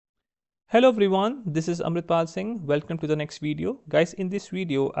Hello everyone, this is Amritpal Singh. Welcome to the next video. Guys, in this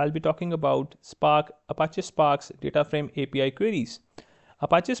video, I'll be talking about Apache Spark's Dataframe API queries.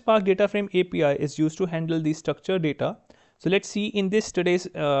 Apache Spark Dataframe API is used to handle the structured data. So let's see in today's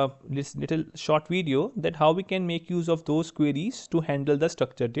this little short video that how we can make use of those queries to handle the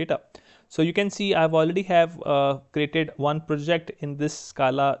structured data. So you can see I've already have created one project in this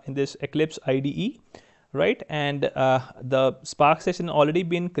Scala, in this Eclipse IDE, right? And the Spark session already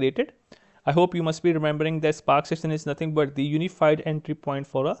been created. I hope you must be remembering that Spark session is nothing but the unified entry point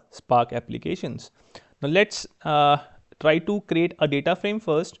for a Spark applications. Now let's try to create a data frame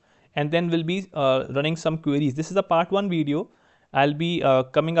first, and then we'll be running some queries. This is a part 1 video. I'll be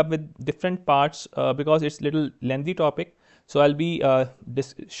coming up with different parts because it's little lengthy topic. So I'll be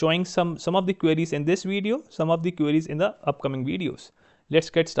showing some of the queries in this video, some of the queries in the upcoming videos.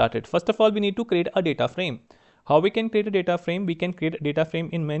 Let's get started. First of all, we need to create a data frame. How we can create a data frame? We can create a data frame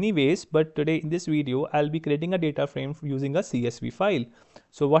in many ways, but today in this video, I'll be creating a data frame using a CSV file.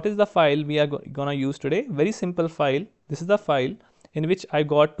 So what is the file we are gonna use today? Very simple file. This is the file in which I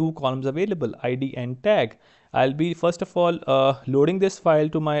got two columns available, ID and tag. I'll be first of all loading this file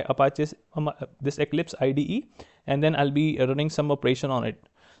to my Apache, this Eclipse IDE, and then I'll be running some operation on it.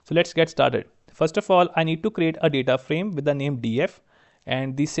 So let's get started. First of all, I need to create a data frame with the name df,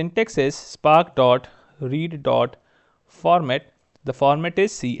 and the syntax is spark.read.format. The format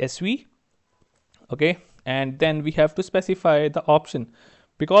is CSV, okay, and then we have to specify the option,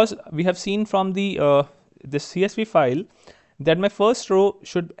 because we have seen from the this CSV file that my first row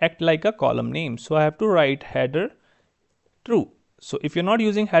should act like a column name. So I have to write header true. So if you're not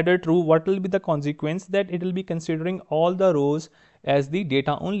using header true, what will be the consequence? That it will be considering all the rows as the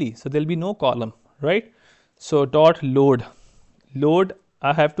data only. So there'll be no column, right? So dot load.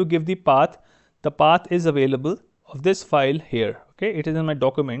 I have to give the path. The path is available of this file here. Okay, it is in my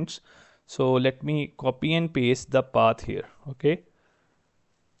documents. So let me copy and paste the path here. Okay,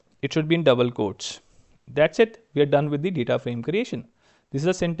 it should be in double quotes. That's it. We are done with the data frame creation. This is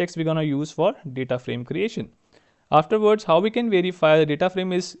the syntax we're gonna use for data frame creation. Afterwards, how we can verify the data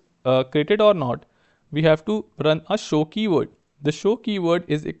frame is created or not? We have to run a show keyword. The show keyword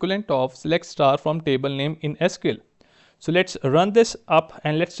is equivalent of select star from table name in SQL. So let's run this up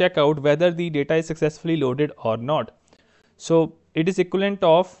and let's check out whether the data is successfully loaded or not. So it is equivalent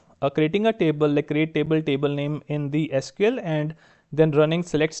of creating a table, like create table name in the SQL, and then running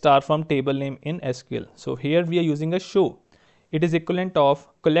select star from table name in SQL. So here we are using a show. It is equivalent of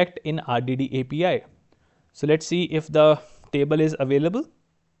collect in RDD API. So let's see if the table is available.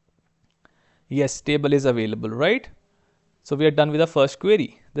 Yes, table is available, right? So we are done with the first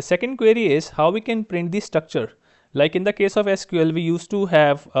query. The second query is how we can print the structure. Like in the case of SQL, we used to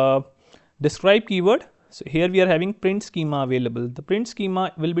have describe keyword. So here we are having print schema available. The print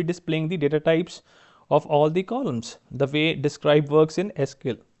schema will be displaying the data types of all the columns, the way describe works in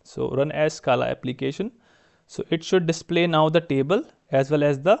SQL. So run as Scala application. So it should display now the table as well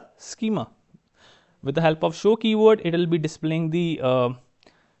as the schema. With the help of show keyword, it will be displaying the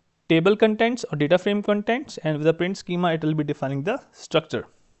table contents or data frame contents, and with the print schema, it will be defining the structure.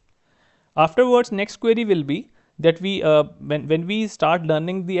 Afterwards, next query will be that we when we start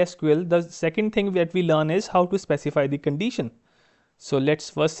learning the SQL, the second thing that we learn is how to specify the condition. So let's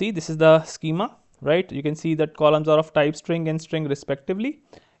first see, this is the schema, right? You can see that columns are of type string and string respectively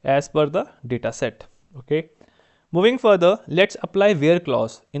as per the data set. Okay, moving further, let's apply where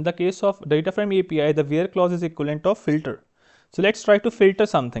clause. In the case of Dataframe API, the where clause is equivalent of filter. So let's try to filter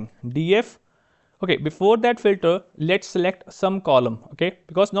something. Df. Okay, before that filter, let's select some column, okay?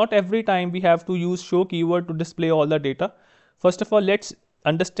 Because not every time we have to use show keyword to display all the data. First of all, let's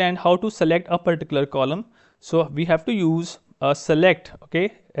understand how to select a particular column. So we have to use a select,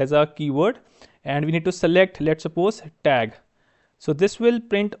 okay, as a keyword, and we need to select, let's suppose, tag. So this will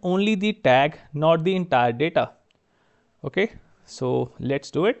print only the tag, not the entire data. Okay, so let's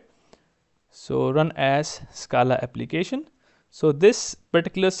do it. So run as Scala application. So this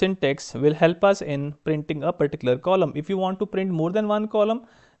particular syntax will help us in printing a particular column. If you want to print more than one column,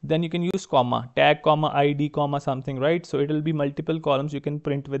 then you can use comma, tag, comma, ID, comma, something, right? So it will be multiple columns you can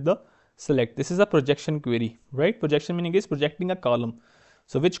print with the select. This is a projection query, right? Projection meaning is projecting a column.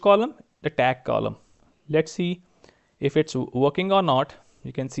 So which column? The tag column. Let's see if it's working or not.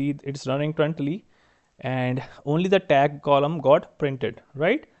 You can see it's running currently, and only the tag column got printed,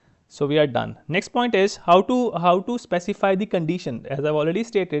 right? So we are done. Next point is how to specify the condition. As I've already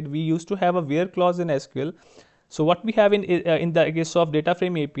stated, we used to have a where clause in SQL. So what we have in the case of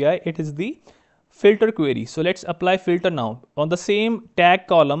Dataframe API, it is the filter query. So let's apply filter now. On the same tag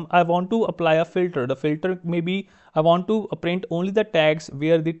column, I want to apply a filter. The filter may be I want to print only the tags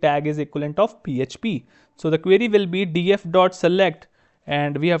where the tag is equivalent of PHP. So the query will be df.select,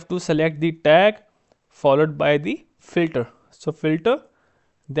 and we have to select the tag followed by the filter. So filter,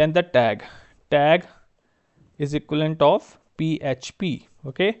 then the tag is equivalent of PHP.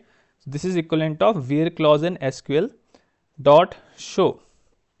 Okay, so this is equivalent of where clause in SQL dot show.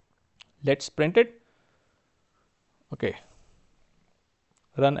 Let's print it. Okay,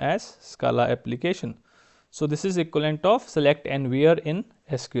 run as Scala application. So this is equivalent of select and where in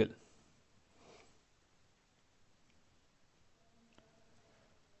SQL.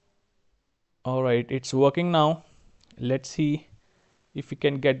 All right, it's working now. Let's see if we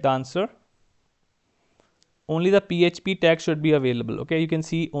can get the answer. Only the PHP tag should be available. Okay, you can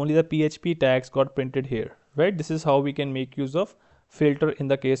see only the PHP tags got printed here, right? This is how we can make use of filter in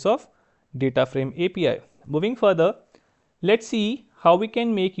the case of Dataframe API. Moving further, let's see how we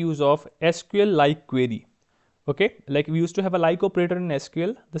can make use of SQL like query. Okay, like we used to have a like operator in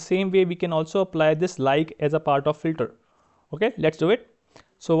SQL, the same way we can also apply this like as a part of filter. Okay, let's do it.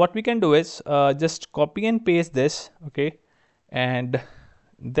 So what we can do is just copy and paste this. Okay, and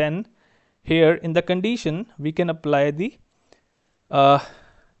then here in the condition we can apply the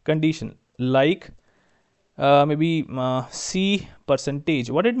condition like maybe C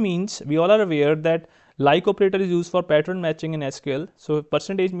percentage. What it means, we all are aware that like operator is used for pattern matching in SQL. So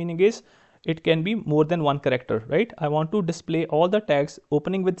percentage meaning is it can be more than one character, right? I want to display all the tags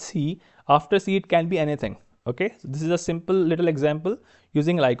opening with C. After C it can be anything. Okay, so this is a simple little example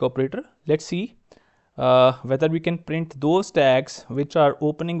using like operator. Let's see whether we can print those tags which are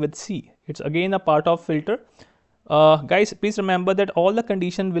opening with C. It's again a part of filter. Guys, please remember that all the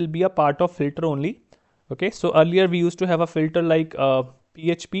condition will be a part of filter only. Okay, so earlier we used to have a filter like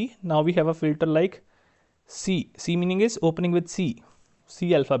PHP. Now we have a filter like C. C meaning is opening with C,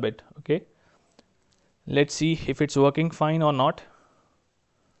 C alphabet. Okay, let's see if it's working fine or not.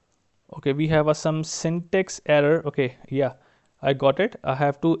 Okay, we have some syntax error. Okay, yeah, I got it. I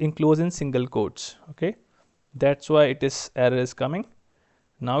have to enclose in single quotes. Okay, that's why error is coming.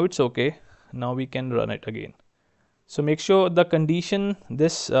 Now it's okay. Now we can run it again. So make sure the condition,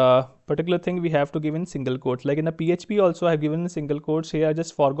 this particular thing we have to give in single quotes. Like in the PHP also I have given in single quotes. Here I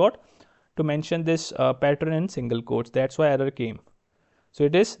just forgot to mention this pattern in single quotes. That's why error came. So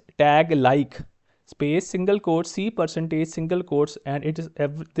it is tag like space single quotes C percentage single quotes, and it is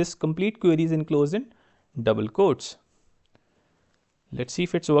this complete query is enclosed in double quotes. Let's see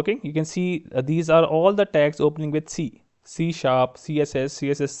if it's working. You can see these are all the tags opening with C, C sharp, CSS,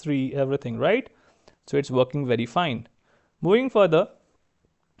 CSS3, everything, right? So it's working very fine. Moving further,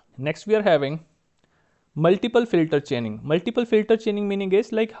 next we are having multiple filter chaining. Multiple filter chaining meaning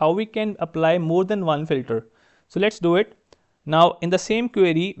is like how we can apply more than one filter. So let's do it. Now in the same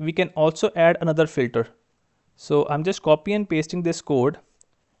query we can also add another filter. So I'm just copy and pasting this code,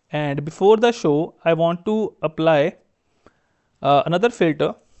 and before the show I want to apply another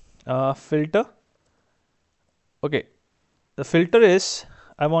filter. Okay, the filter is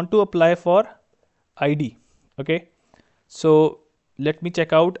I want to apply for ID. Okay, so let me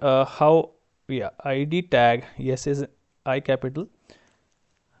check out how, yeah, ID tag, yes, is I capital,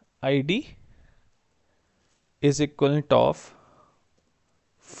 ID is equivalent of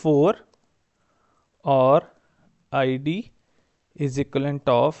 4 or ID is equivalent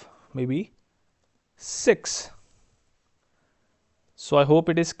of maybe 6. So I hope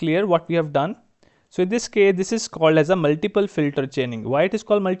it is clear what we have done. So in this case, this is called as a multiple filter chaining. Why it is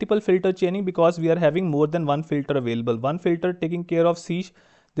called multiple filter chaining? Because we are having more than one filter available. One filter taking care of C,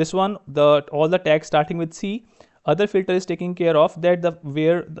 this one, all the tags starting with C. Other filter is taking care of that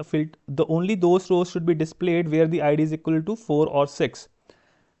the only those rows should be displayed where the ID is equal to 4 or 6.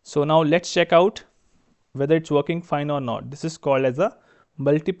 So now let's check out whether it's working fine or not. This is called as a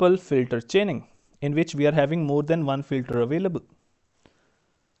multiple filter chaining, in which we are having more than one filter available.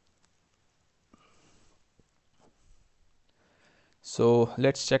 So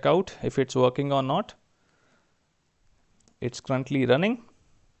let's check out if it's working or not. It's currently running.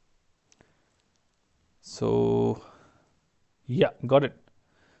 So yeah, got it.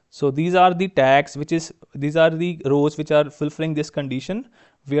 So these are the tags, these are the rows which are fulfilling this condition,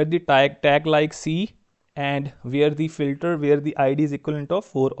 where the tag like C, and where the filter, where the ID is equivalent of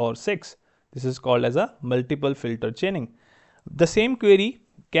 4 or 6. This is called as a multiple filter chaining. The same query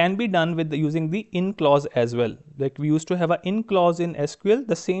can be done with using the in clause as well. Like we used to have an in clause in SQL,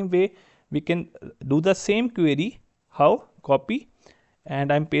 the same way we can do the same query. How? Copy,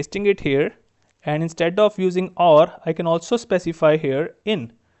 and I'm pasting it here, and instead of using or, I can also specify here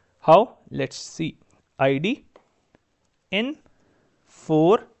in. How? Let's see. ID in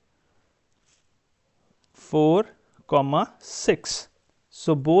 4 comma 6.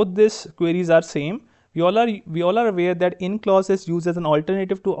 So both these queries are same. We all are aware that in clause is used as an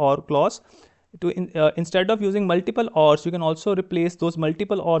alternative to or clause. Instead of using multiple ors, you can also replace those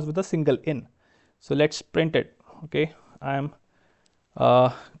multiple ors with a single in. So let's print it. Okay, I am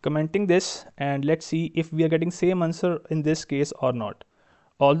commenting this, and let's see if we are getting same answer in this case or not.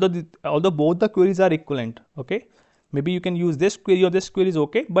 Although both the queries are equivalent, okay, maybe you can use this query or this query is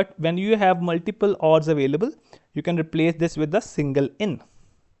okay, but when you have multiple ors available, you can replace this with a single in.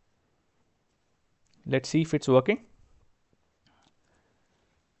 Let's see if it's working.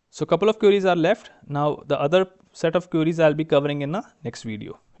 So a couple of queries are left. Now the other set of queries I'll be covering in the next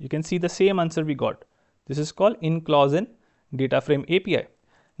video. You can see the same answer we got. This is called in clause in Dataframe API.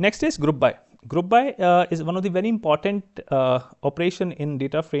 Next is group by. Group by is one of the very important operation in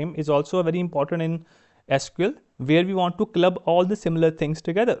Dataframe, is also very important in SQL, where we want to club all the similar things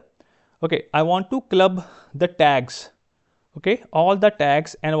together. Okay, I want to club the tags, okay, all the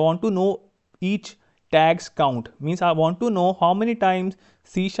tags, and I want to know each tags count. Means I want to know how many times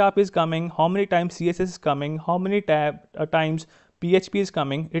C# is coming, how many times CSS is coming, how many times PHP is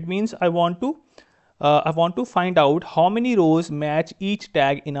coming. It means I want to find out how many rows match each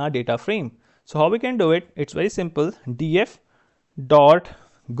tag in our data frame. So how we can do it? It's very simple. df dot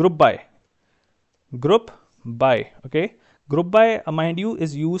group by. Okay, group by, mind you,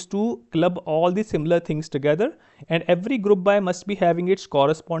 is used to club all the similar things together, and every group by must be having its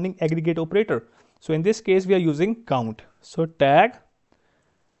corresponding aggregate operator. So in this case we are using count. So tag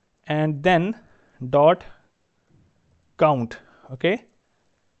and then dot count, okay,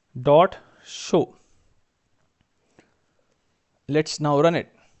 dot show. Let's now run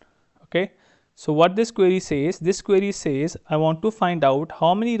it. Okay, so what this query says, I want to find out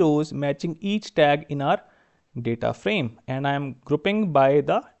how many rows matching each tag in our data frame, and I am grouping by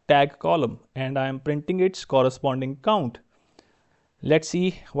the tag column, and I am printing its corresponding count. Let's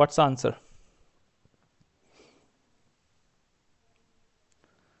see what's the answer.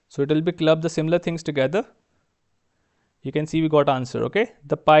 So it will be club the similar things together. You can see we got answer. Okay,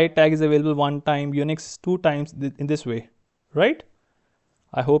 the pi tag is available 1 time, Unix 2 times, in this way, right?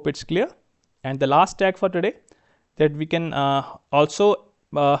 I hope it's clear. And the last tag for today, that we can also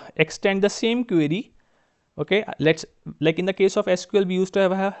extend the same query. Okay, let's, like in the case of SQL, we used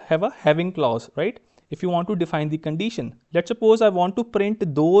to have a having clause, right? If you want to define the condition, let's suppose I want to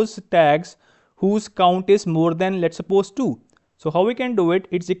print those tags whose count is more than, let's suppose, 2. So how we can do it?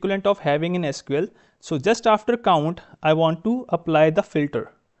 It's equivalent of having in SQL. So just after count, I want to apply the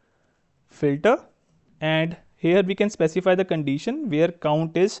filter, and here we can specify the condition where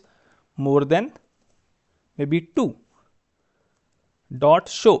count is more than maybe 2, dot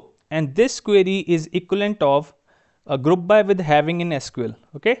show, and this query is equivalent of a group by with having in SQL.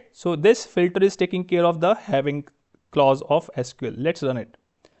 Okay, so this filter is taking care of the having clause of SQL. Let's run it.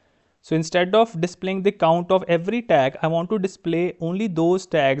 So instead of displaying the count of every tag, I want to display only those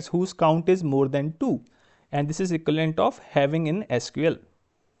tags whose count is more than 2, and this is equivalent of having in SQL.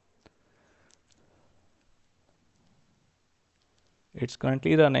 It's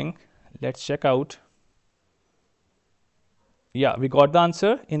currently running. Let's check out. Yeah, we got the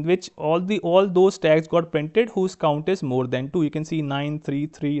answer, in which all those tags got printed whose count is more than 2. You can see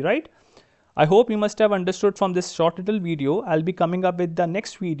 933, right? I hope you must have understood from this short little video. I'll be coming up with the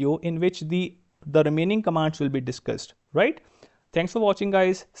next video in which the remaining commands will be discussed, right? Thanks for watching,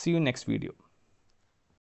 guys. See you next video.